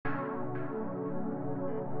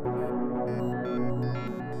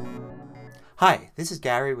Hi, this is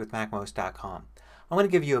Gary with MacMost.com. I'm going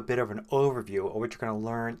to give you a bit of an overview of what you're going to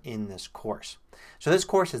learn in this course. So this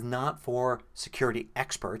course is not for security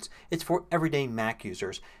experts. It's for everyday Mac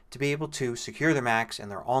users to be able to secure their Macs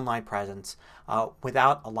and their online presence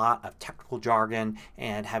without a lot of technical jargon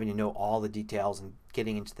and having to know all the details and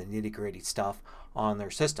getting into the nitty-gritty stuff on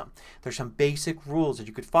their system. There's some basic rules that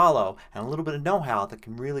you could follow and a little bit of know-how that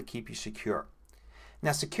can really keep you secure.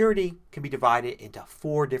 Now, security can be divided into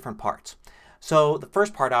 4 different parts. So the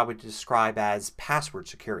first part I would describe as password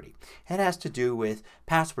security. It has to do with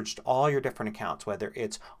passwords to all your different accounts, whether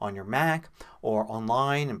it's on your Mac or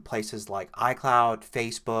online in places like iCloud,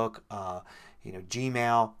 Facebook,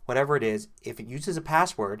 Gmail, whatever it is. If it uses a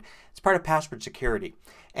password, it's part of password security.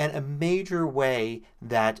 And a major way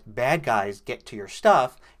that bad guys get to your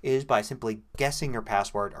stuff is by simply guessing your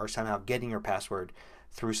password or somehow getting your password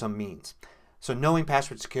through some means. So knowing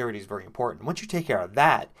password security is very important. Once you take care of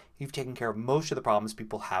that, you've taken care of most of the problems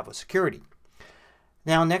people have with security.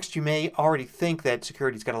 Now next, you may already think that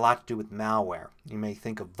security's got a lot to do with malware. You may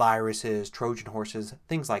think of viruses, Trojan horses,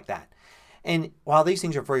 things like that. And while these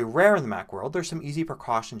things are very rare in the Mac world, there's some easy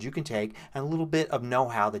precautions you can take and a little bit of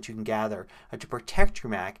know-how that you can gather to protect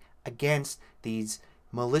your Mac against these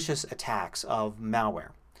malicious attacks of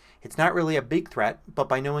malware. It's not really a big threat, but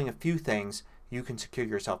by knowing a few things, you can secure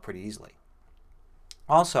yourself pretty easily.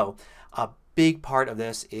 Also, a big part of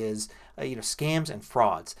this is scams and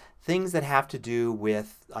frauds. Things that have to do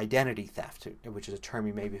with identity theft, which is a term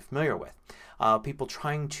you may be familiar with. People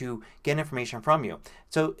trying to get information from you.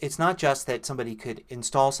 So it's not just that somebody could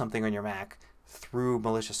install something on your Mac through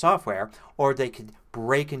malicious software, or they could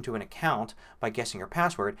break into an account by guessing your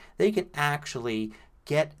password. They can actually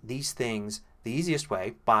get these things the easiest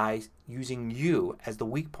way by using you as the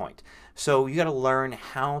weak point. So you got to learn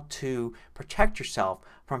how to protect yourself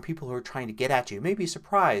from people who are trying to get at you. You may be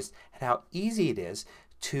surprised at how easy it is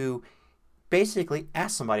to basically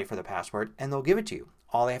ask somebody for the password and they'll give it to you.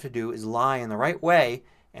 All they have to do is lie in the right way,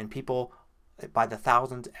 and people by the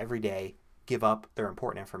thousands every day give up their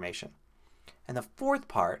important information. And the fourth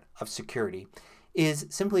part of security is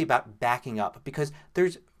simply about backing up, because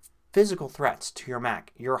there's physical threats to your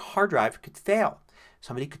Mac. Your hard drive could fail.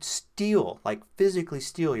 Somebody could steal, like physically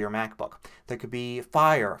steal your MacBook. There could be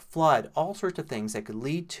fire, flood, all sorts of things that could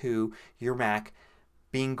lead to your Mac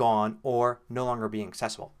being gone or no longer being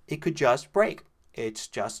accessible. It could just break. It's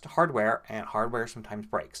just hardware, and hardware sometimes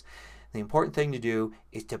breaks. The important thing to do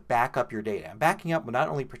is to back up your data. And backing up will not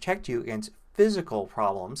only protect you against physical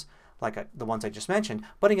problems like the ones I just mentioned,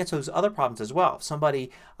 but against those other problems as well. If somebody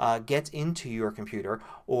gets into your computer,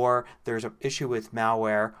 or there's an issue with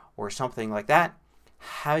malware or something like that,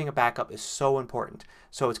 having a backup is so important.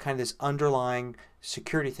 So it's kind of this underlying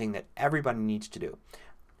security thing that everybody needs to do.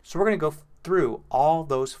 So we're going to go through all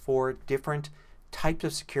those 4 different types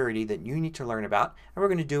of security that you need to learn about, and we're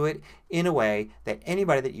going to do it in a way that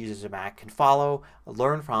anybody that uses a Mac can follow,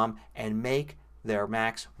 learn from, and make their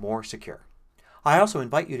Macs more secure. I also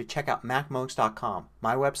invite you to check out MacMost.com,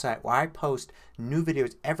 my website where I post new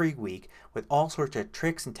videos every week with all sorts of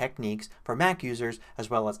tricks and techniques for Mac users as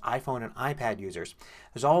well as iPhone and iPad users.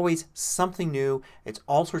 There's always something new. It's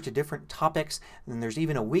all sorts of different topics, and there's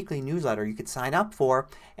even a weekly newsletter you could sign up for,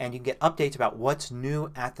 and you can get updates about what's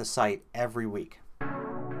new at the site every week.